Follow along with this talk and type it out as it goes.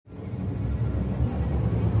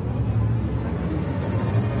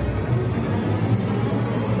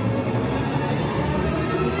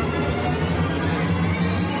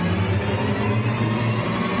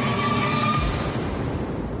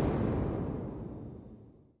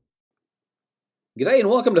G'day and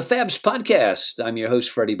welcome to Fab's Podcast. I'm your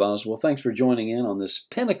host, Freddie Boswell. Thanks for joining in on this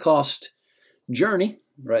Pentecost journey.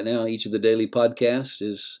 Right now, each of the daily podcasts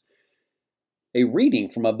is a reading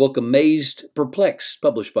from my book, Amazed, Perplexed,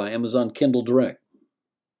 published by Amazon Kindle Direct.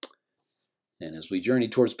 And as we journey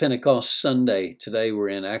towards Pentecost Sunday, today we're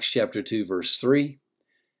in Acts chapter 2, verse 3.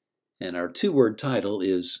 And our two-word title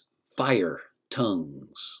is Fire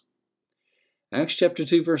Tongues. Acts chapter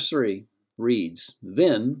 2, verse 3 reads,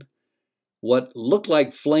 Then what looked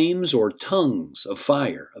like flames or tongues of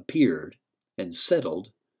fire appeared and settled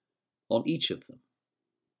on each of them.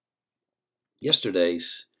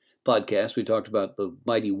 Yesterday's podcast, we talked about the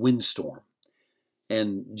mighty windstorm.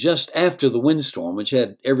 And just after the windstorm, which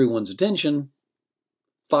had everyone's attention,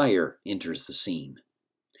 fire enters the scene.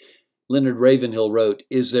 Leonard Ravenhill wrote,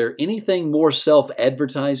 Is there anything more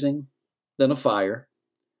self-advertising than a fire?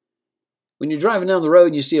 When you're driving down the road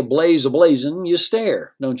and you see a blaze ablazing, you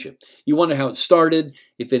stare, don't you? You wonder how it started,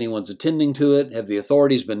 if anyone's attending to it, have the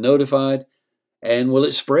authorities been notified, and will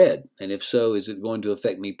it spread? And if so, is it going to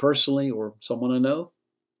affect me personally or someone I know?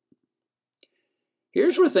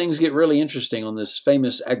 Here's where things get really interesting on this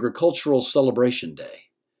famous agricultural celebration day.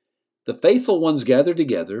 The faithful ones gather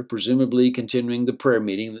together, presumably continuing the prayer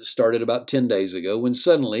meeting that started about 10 days ago, when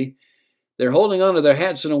suddenly they're holding onto their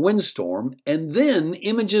hats in a windstorm, and then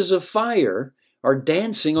images of fire are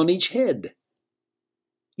dancing on each head.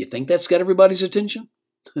 You think that's got everybody's attention?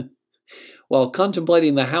 While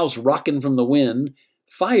contemplating the house rocking from the wind,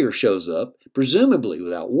 fire shows up, presumably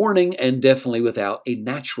without warning and definitely without a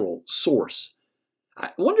natural source.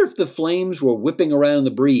 I wonder if the flames were whipping around in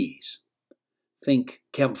the breeze. Think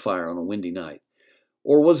campfire on a windy night.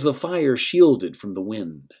 Or was the fire shielded from the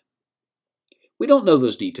wind? We don't know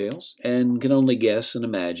those details and can only guess and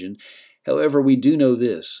imagine. However, we do know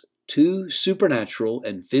this. Two supernatural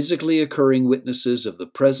and physically occurring witnesses of the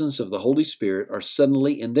presence of the Holy Spirit are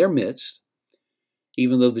suddenly in their midst,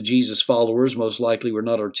 even though the Jesus followers most likely were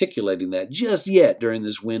not articulating that just yet during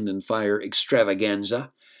this wind and fire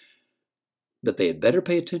extravaganza. But they had better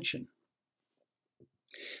pay attention.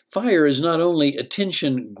 Fire is not only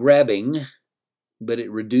attention-grabbing, but it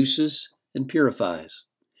reduces and purifies.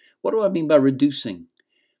 What do I mean by reducing?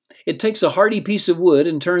 It takes a hardy piece of wood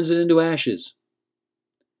and turns it into ashes.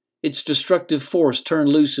 Its destructive force turned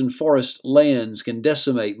loose in forest lands can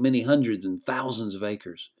decimate many hundreds and thousands of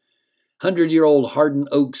acres. 100-year-old hardened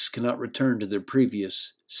oaks cannot return to their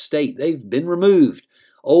previous state. They've been removed.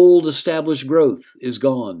 Old established growth is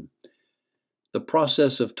gone. The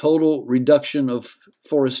process of total reduction of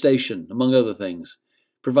forestation, among other things,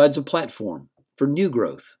 provides a platform for new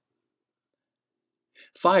growth.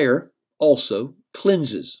 Fire also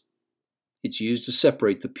cleanses. It's used to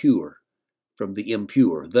separate the pure from the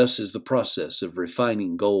impure. Thus is the process of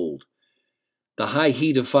refining gold. The high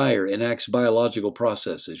heat of fire enacts biological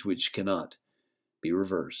processes which cannot be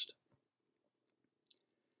reversed.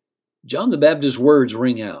 John the Baptist's words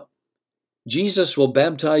ring out. Jesus will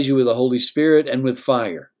baptize you with the Holy Spirit and with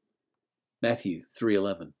fire. Matthew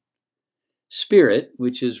 3:11. Spirit,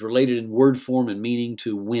 which is related in word form and meaning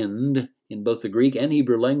to wind in both the Greek and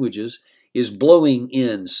Hebrew languages, is blowing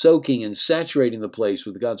in, soaking, and saturating the place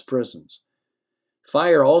with God's presence.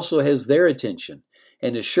 Fire also has their attention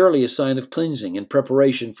and is surely a sign of cleansing and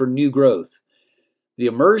preparation for new growth. The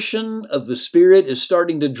immersion of the Spirit is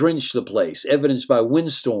starting to drench the place, evidenced by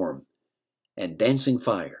windstorm and dancing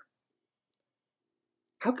fire.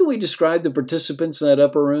 How can we describe the participants in that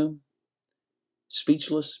upper room?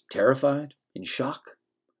 Speechless, terrified, in shock?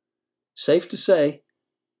 Safe to say,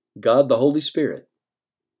 God the Holy Spirit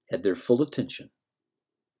had their full attention.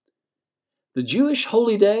 The Jewish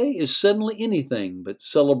holy day is suddenly anything but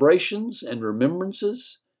celebrations and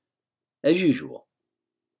remembrances as usual.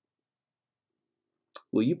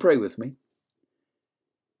 Will you pray with me?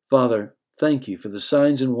 Father, thank you for the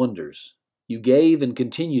signs and wonders you gave and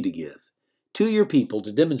continue to give to your people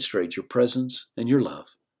to demonstrate your presence and your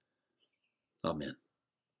love. Amen.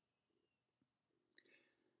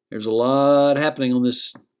 There's a lot happening on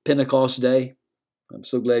this Pentecost day. I'm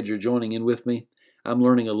so glad you're joining in with me. I'm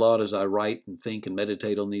learning a lot as I write and think and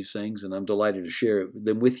meditate on these things, and I'm delighted to share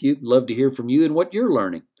them with you. Love to hear from you and what you're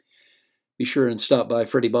learning. Be sure and stop by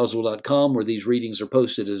FreddieBoswell.com where these readings are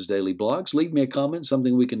posted as daily blogs. Leave me a comment,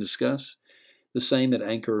 something we can discuss. The same at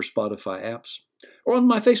Anchor or Spotify apps or on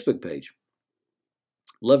my Facebook page.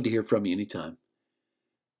 Love to hear from you anytime.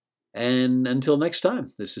 And until next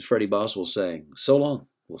time, this is Freddie Boswell saying, so long.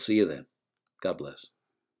 We'll see you then. God bless.